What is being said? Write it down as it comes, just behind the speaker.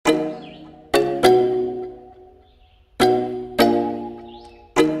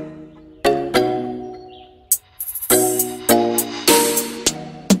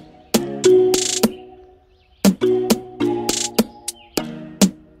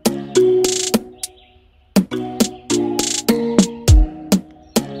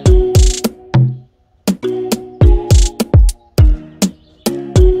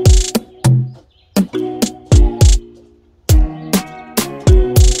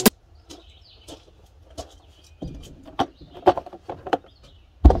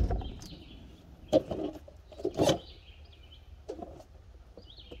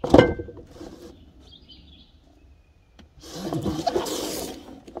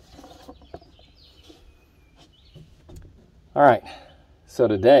All right, so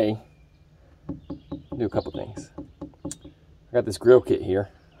today, I'll do a couple things. I got this grill kit here.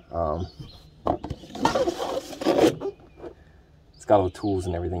 It's got all the tools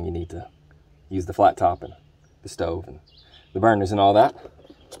and everything you need to use the flat top and the stove and the burners and all that.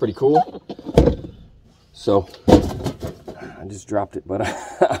 It's pretty cool. So I just dropped it, but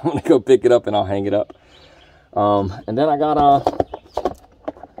I'm gonna go pick it up and I'll hang it up. And then I got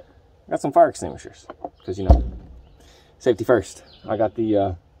some fire extinguishers, because you know, safety first. I got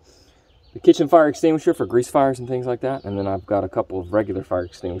the kitchen fire extinguisher for grease fires and things like that, and then I've got a couple of regular fire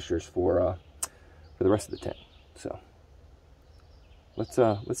extinguishers for the rest of the tent. So let's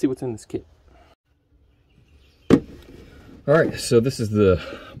see what's in this kit. All right, so this is the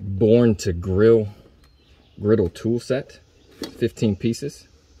Born to Griddle tool set, 15 pieces.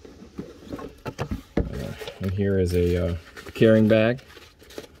 And here is a carrying bag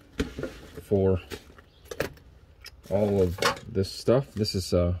for all of this stuff. This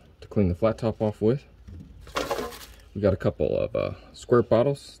is to clean the flat top off with. We got a couple of squirt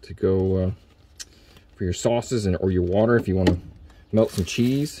bottles to go for your sauces or your water if you want to melt some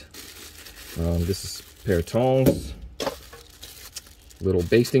cheese. This is a pair of tongs, little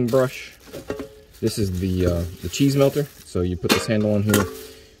basting brush. This is the cheese melter. So you put this handle on here,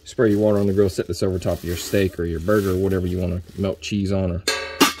 spray your water on the grill, set this over top of your steak or your burger or whatever you want to melt cheese on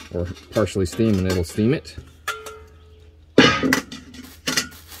or partially steam, and it'll steam it.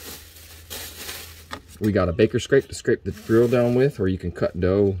 We got a baker scrape to scrape the grill down with, or you can cut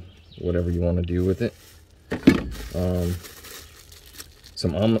dough, whatever you want to do with it.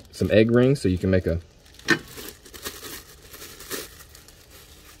 Some egg rings, so you can make a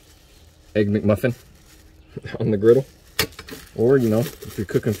egg McMuffin on the griddle. Or, you know, if you're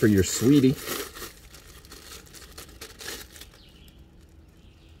cooking for your sweetie,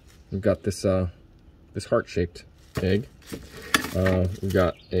 we've got this this heart-shaped egg. We've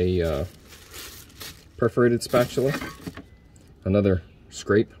got a perforated spatula, another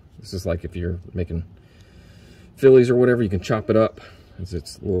scrape. This is like if you're making Phillies or whatever, you can chop it up as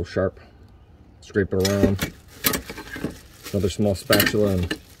it's a little sharp. Scrape it around. Another small spatula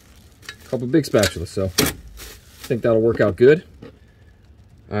and a couple big spatulas. So I think that'll work out good.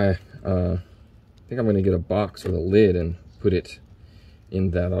 I think I'm gonna get a box with a lid and put it in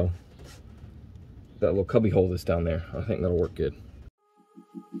that little cubby hole that's down there. I think that'll work good.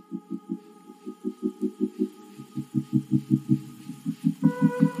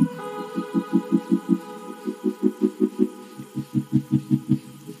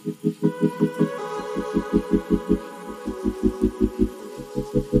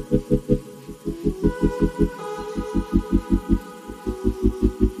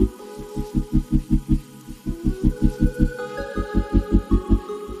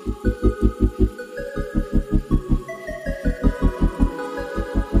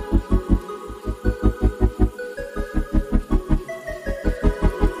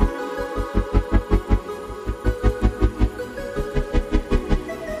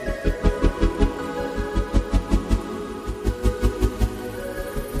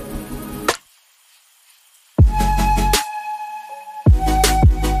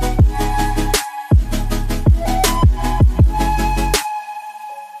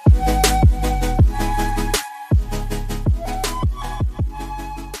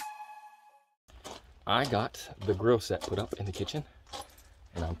 I got the grill set put up in the kitchen,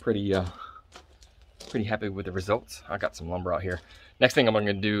 and I'm pretty happy with the results. I got some lumber out here. Next thing I'm going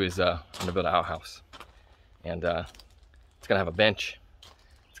to do is I'm going to build an outhouse, and it's going to have a bench,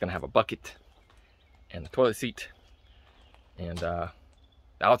 it's going to have a bucket, and a toilet seat, and the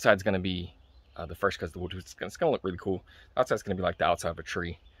outside's going to be the first, because the wood, it's going to look really cool. The outside's going to be like the outside of a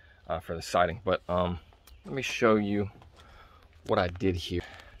tree for the siding. But let me show you what I did here.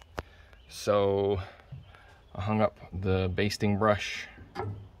 So I hung up the basting brush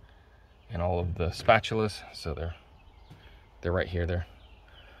and all of the spatulas, so they're right here. They're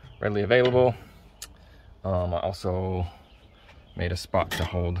readily available. I also made a spot to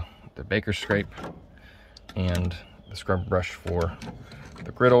hold the baker scrape and the scrub brush for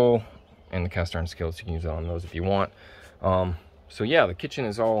the griddle and the cast iron skillets. You can use it on those if you want. So yeah, the kitchen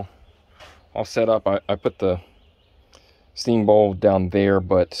is all set up. I put the steam bowl down there,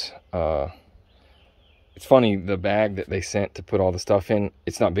 but it's funny, the bag that they sent to put all the stuff in,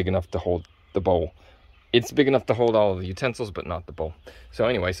 it's not big enough to hold the bowl. It's big enough to hold all of the utensils, but not the bowl. So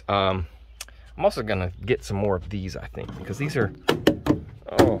anyways, I'm also gonna get some more of these, I think, because these are,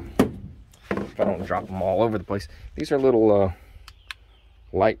 oh, if I don't drop them all over the place, these are little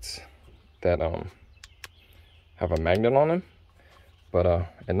lights that have a magnet on them. But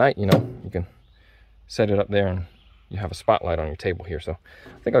at night, you know, you can set it up there and you have a spotlight on your table here. So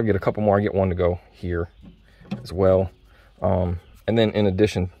I think I'll get a couple more. I get one to go here as well. And then in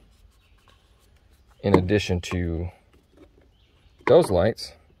addition to those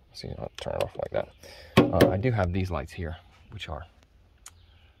lights, see, I'll turn it off like that. I do have these lights here, which are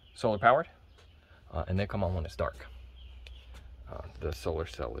solar powered, and they come on when it's dark. The solar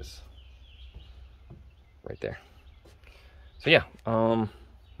cell is right there. So yeah,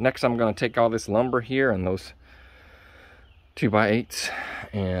 next I'm gonna take all this lumber here and those 2x8s,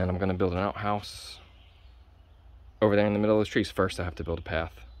 and I'm gonna build an outhouse over there in the middle of those trees. First I have to build a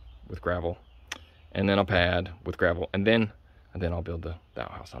path with gravel, and then a pad with gravel, and then I'll build the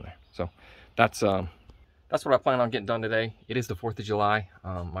outhouse on there. So that's what I plan on getting done today. It is the 4th of July.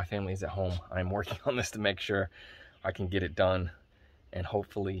 My family is at home. I'm working on this to make sure I can get it done and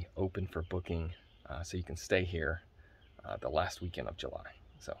hopefully open for booking, so you can stay here the last weekend of July.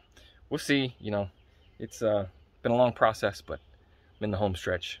 So we'll see. You know, it's been a long process, but I'm in the home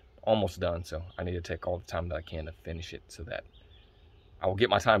stretch, almost done. So I need to take all the time that I can to finish it so that I will get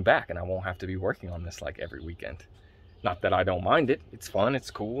my time back and I won't have to be working on this like every weekend. Not that I don't mind it. It's fun. It's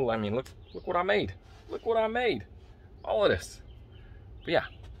cool. I mean, look what I made. Look what I made. All of this. But yeah.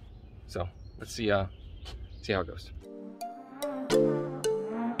 So let's see how it goes.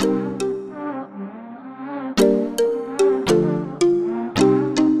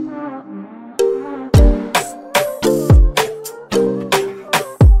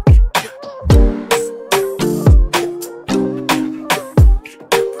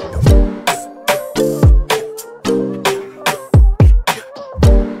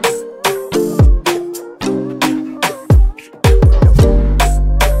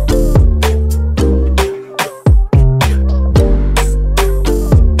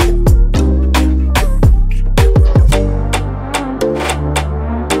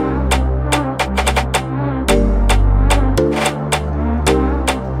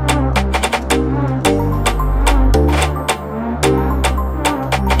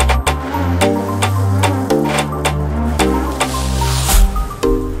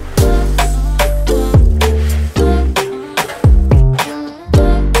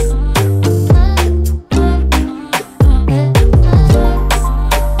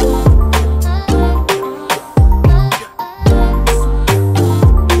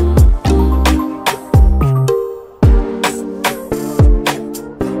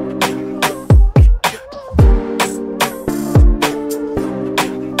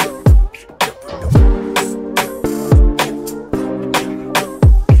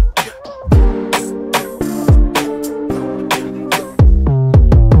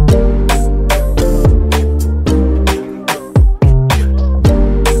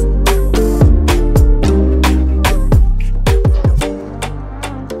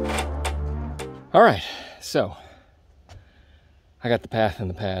 All right, so I got the path and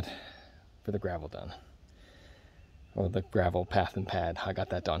the pad for the gravel done. Or the gravel path and pad, I got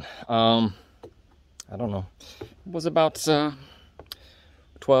that done. I don't know, it was about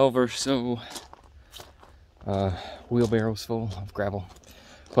 12 or so wheelbarrows full of gravel.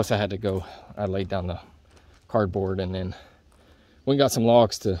 Plus I had to go, I laid down the cardboard, and then we got some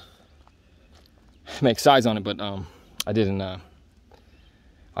logs to make sides on it, but I didn't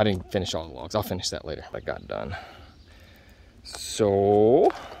finish all the logs. I'll finish that later. That got done.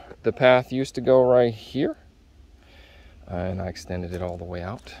 So the path used to go right here, and I extended it all the way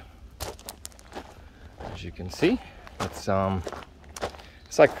out. As you can see, it's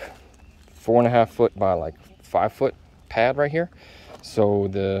like 4.5 foot by like 5 foot pad right here. So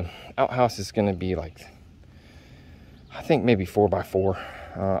the outhouse is going to be like, I think maybe 4 by 4.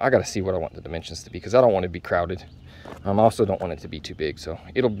 I got to see what I want the dimensions to be, because I don't want to be crowded. I also don't want it to be too big, so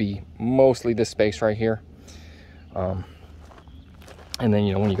it'll be mostly this space right here. And then,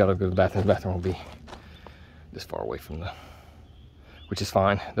 you know, when you gotta go to the bathroom will be this far away from the, which is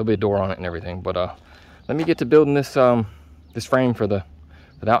fine. There'll be a door on it and everything. But let me get to building this this frame for the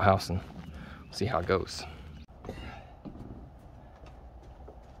outhouse, and see how it goes.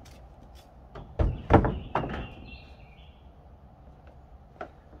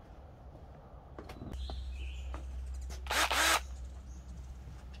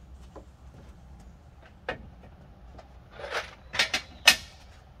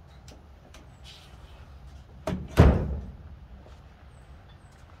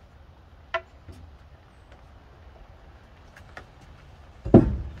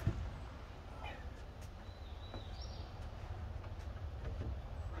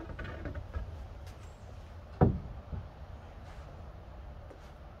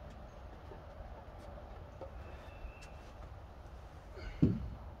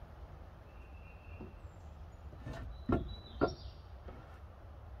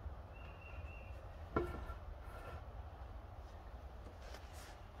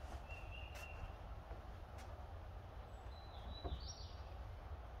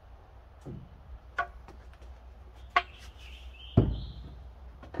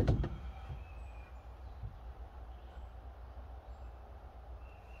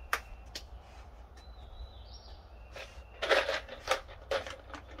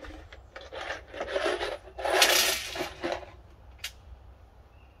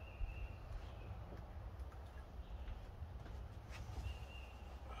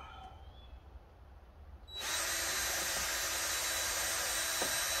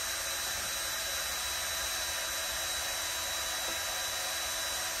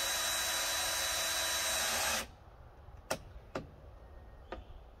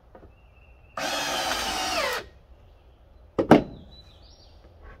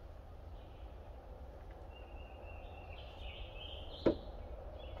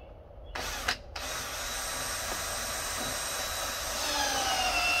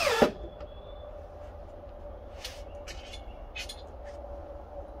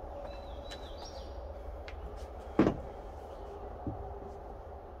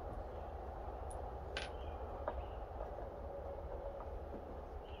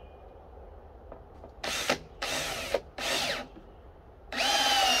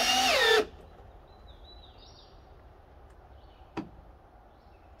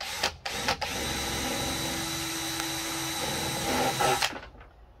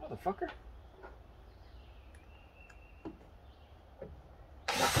 Motherfucker.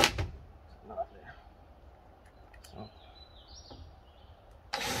 Not there. So.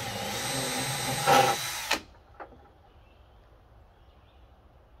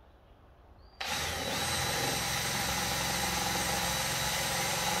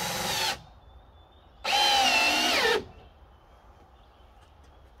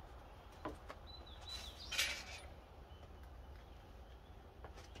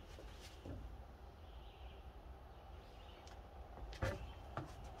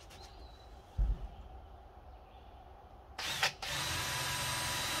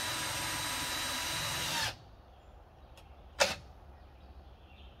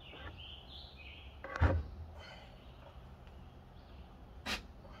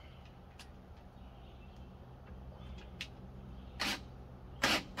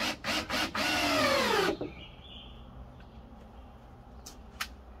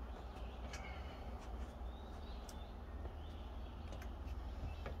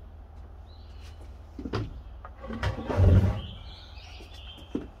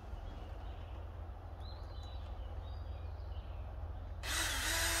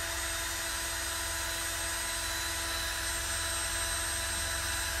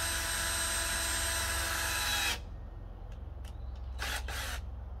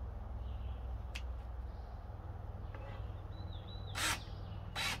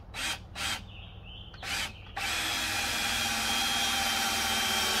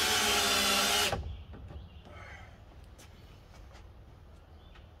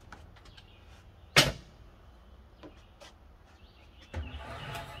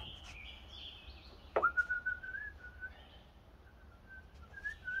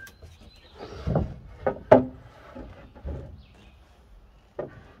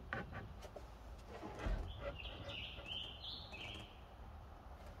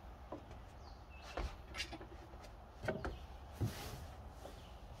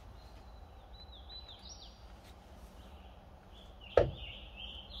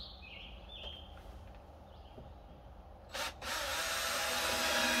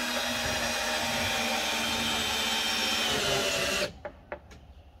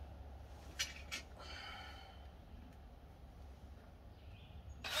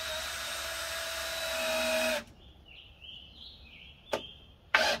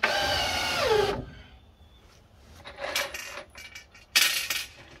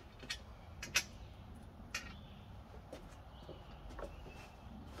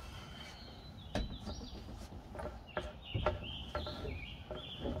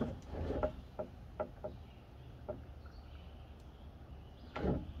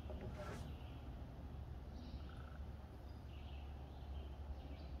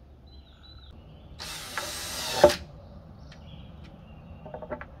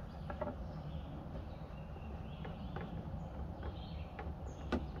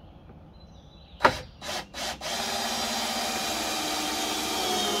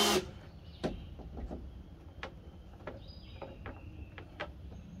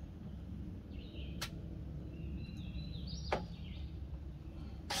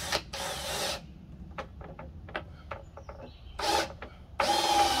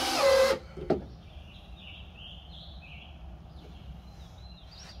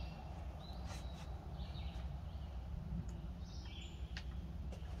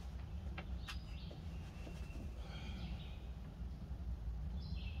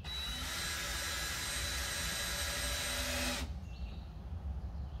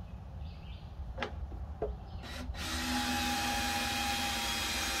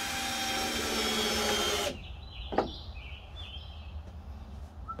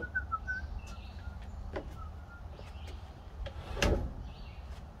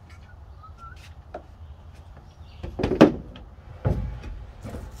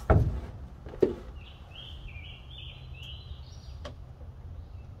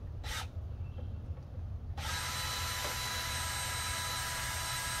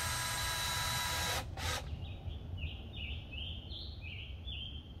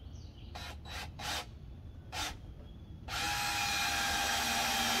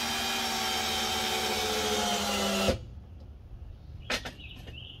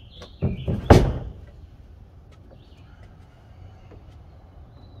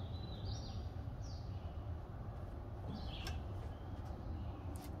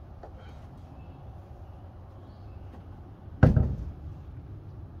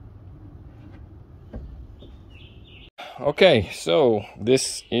 Okay, so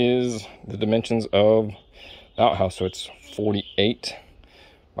this is the dimensions of the outhouse. So it's 48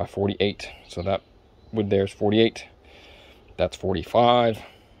 by 48. So that wood there is 48. That's 45.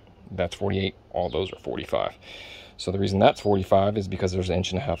 That's 48. All those are 45. So the reason that's 45 is because there's an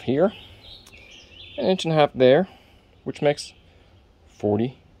inch and a half here, an inch and a half there, which makes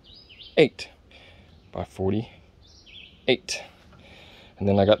 48 by 48. And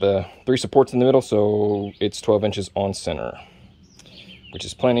then I got the 3 supports in the middle, so it's 12 inches on center, which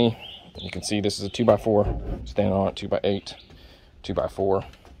is plenty. You can see this is a 2x4, standing on it, 2x8, 2x4.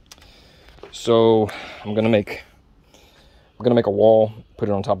 So we're gonna make a wall, put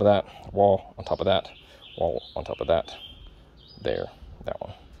it on top of that, wall on top of that, wall on top of that, there, that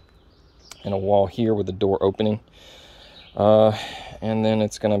one. And a wall here with the door opening. And then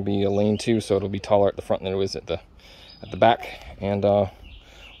it's gonna be a lean-to, so it'll be taller at the front than it is at the back. And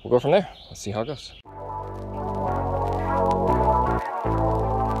we'll go from there. Let's see how it goes.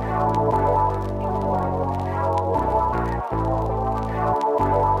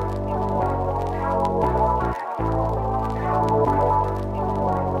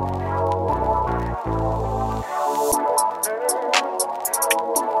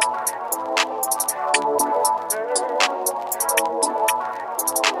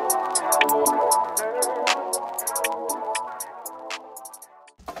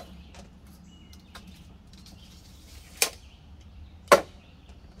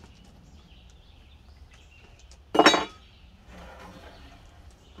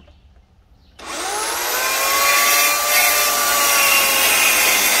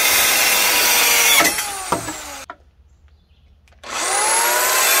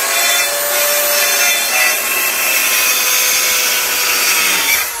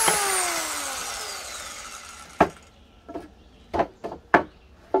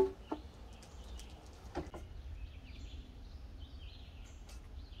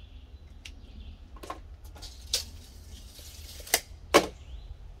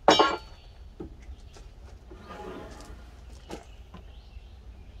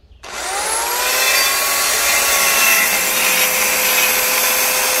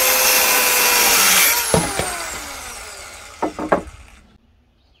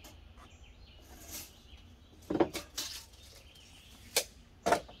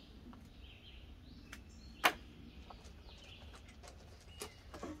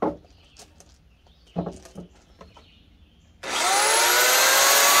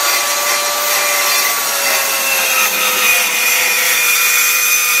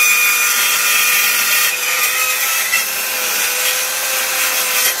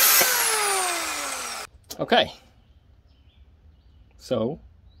 Okay, so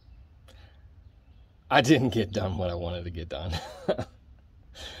I didn't get done what I wanted to get done.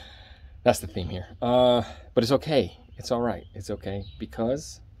 That's the theme here. But it's okay. It's all right. It's okay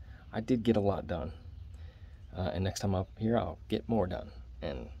because I did get a lot done. And next time up here, I'll get more done.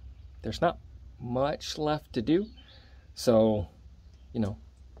 And there's not much left to do. So, you know,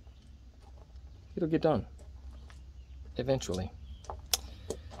 it'll get done eventually.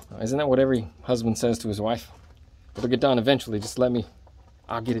 Isn't that what every husband says to his wife? It'll get done eventually. Just let me,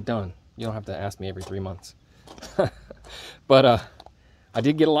 I'll get it done. You don't have to ask me every 3 months. But I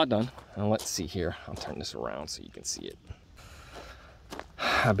did get a lot done. And let's see here. I'll turn this around so you can see it.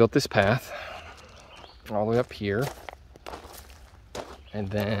 I built this path all the way up here. And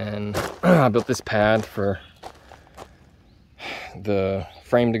then I built this pad for the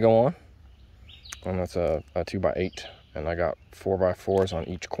frame to go on. And that's a 2x8. And I got 4x4s on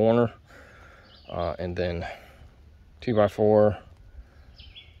each corner, and then 2x4,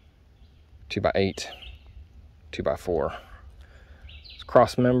 2x8, 2x4. It's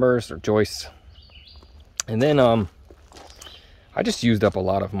cross members or joists. And then I just used up a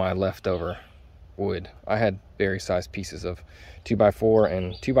lot of my leftover wood. I had various size pieces of 2x4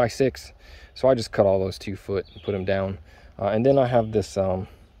 and 2x6, so I just cut all those 2 foot and put them down. And then I have this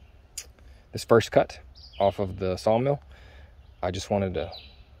this first cut off of the sawmill. I just wanted to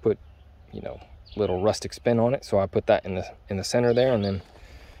put, you know, little rustic spin on it, so I put that in the center there. And then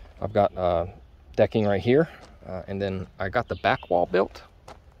I've got decking right here, and then I got the back wall built.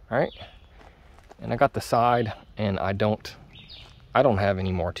 All right, and I got the side, and I don't have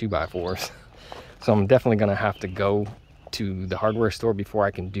any more 2x4s, so I'm definitely gonna have to go to the hardware store before I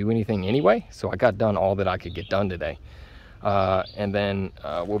can do anything anyway. So I got done all that I could get done today. And then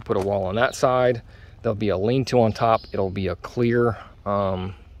we'll put a wall on that side. There'll be a lean-to on top. It'll be a clear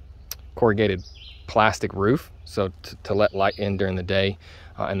corrugated plastic roof, so to let light in during the day.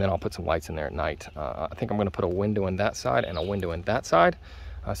 And then I'll put some lights in there at night. I think I'm gonna put a window in that side and a window in that side,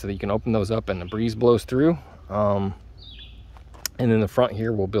 so that you can open those up and the breeze blows through. And then the front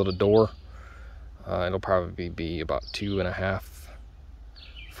here, we'll build a door. It'll probably be about 2.5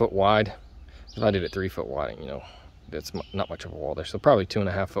 foot wide. If I did it 3 foot wide, you know, that's not much of a wall there. So probably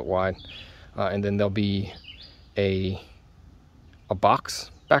 2.5 foot wide. And then there'll be a box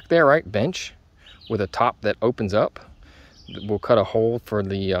back there, right? Bench with a top that opens up. We'll cut a hole for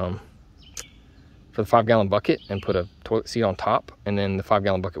the 5-gallon bucket and put a toilet seat on top. And then the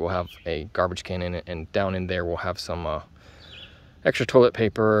 5-gallon bucket will have a garbage can in it. And down in there, we'll have some extra toilet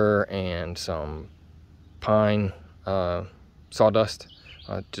paper and some pine sawdust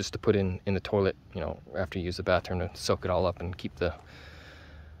just to put in the toilet, you know, after you use the bathroom, to soak it all up and keep the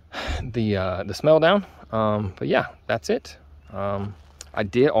smell down. But yeah, that's it. I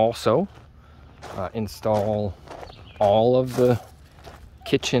did also install all of the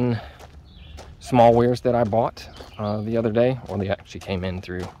kitchen smallwares that I bought the other day. Well, they actually came in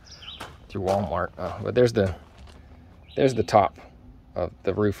through Walmart. But there's the top of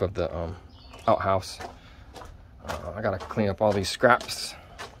the roof of the outhouse. I gotta clean up all these scraps.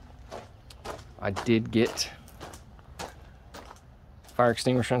 I did get fire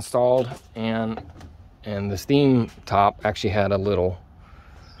extinguisher installed, and the steam top actually had a little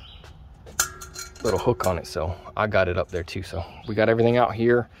hook on it, so I got it up there too. So we got everything out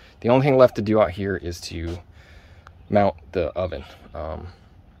here. The only thing left to do out here is to mount the oven,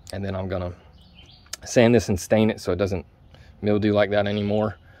 and then I'm gonna sand this and stain it so it doesn't mildew like that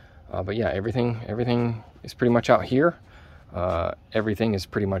anymore. But yeah, everything is pretty much out here. Everything is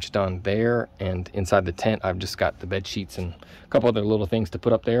pretty much done there, and inside the tent I've just got the bed sheets and a couple other little things to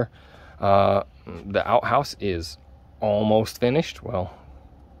put up there. The outhouse is almost finished. Well,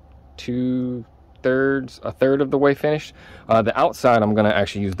 a third of the way finished. The outside, I'm gonna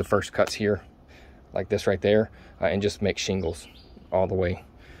actually use the first cuts here, like this right there, and just make shingles all the way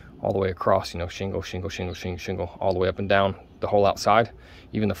across. You know, shingle, all the way up and down the whole outside,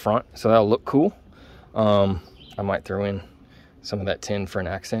 even the front. So that'll look cool. I might throw in some of that tin for an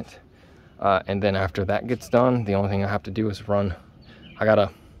accent. And then after that gets done, the only thing I have to do is run.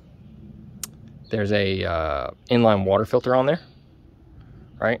 There's a inline water filter on there,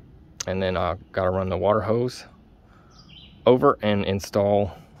 right? And then I gotta run the water hose over and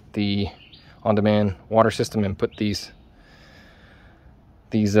install the on-demand water system and put these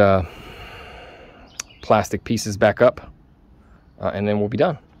plastic pieces back up, and then we'll be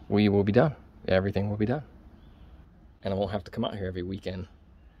done. We will be done. Everything will be done. And I won't have to come out here every weekend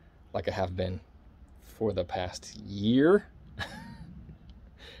like I have been for the past year.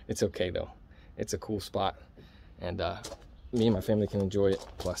 It's okay though. It's a cool spot, and me and my family can enjoy it.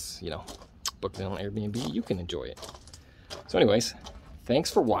 Plus, you know, book it on Airbnb, you can enjoy it. So anyways, thanks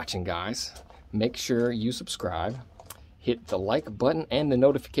for watching, guys. Make sure you subscribe, hit the like button and the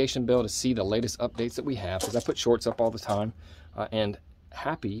notification bell to see the latest updates that we have, because I put shorts up all the time. And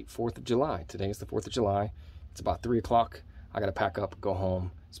happy 4th of July. Today is the 4th of July. It's about 3 o'clock. I gotta pack up, go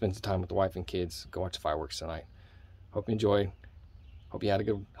home, spend some time with the wife and kids, go watch the fireworks tonight. Hope you enjoyed. Hope you had a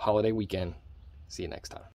good holiday weekend. See you next time.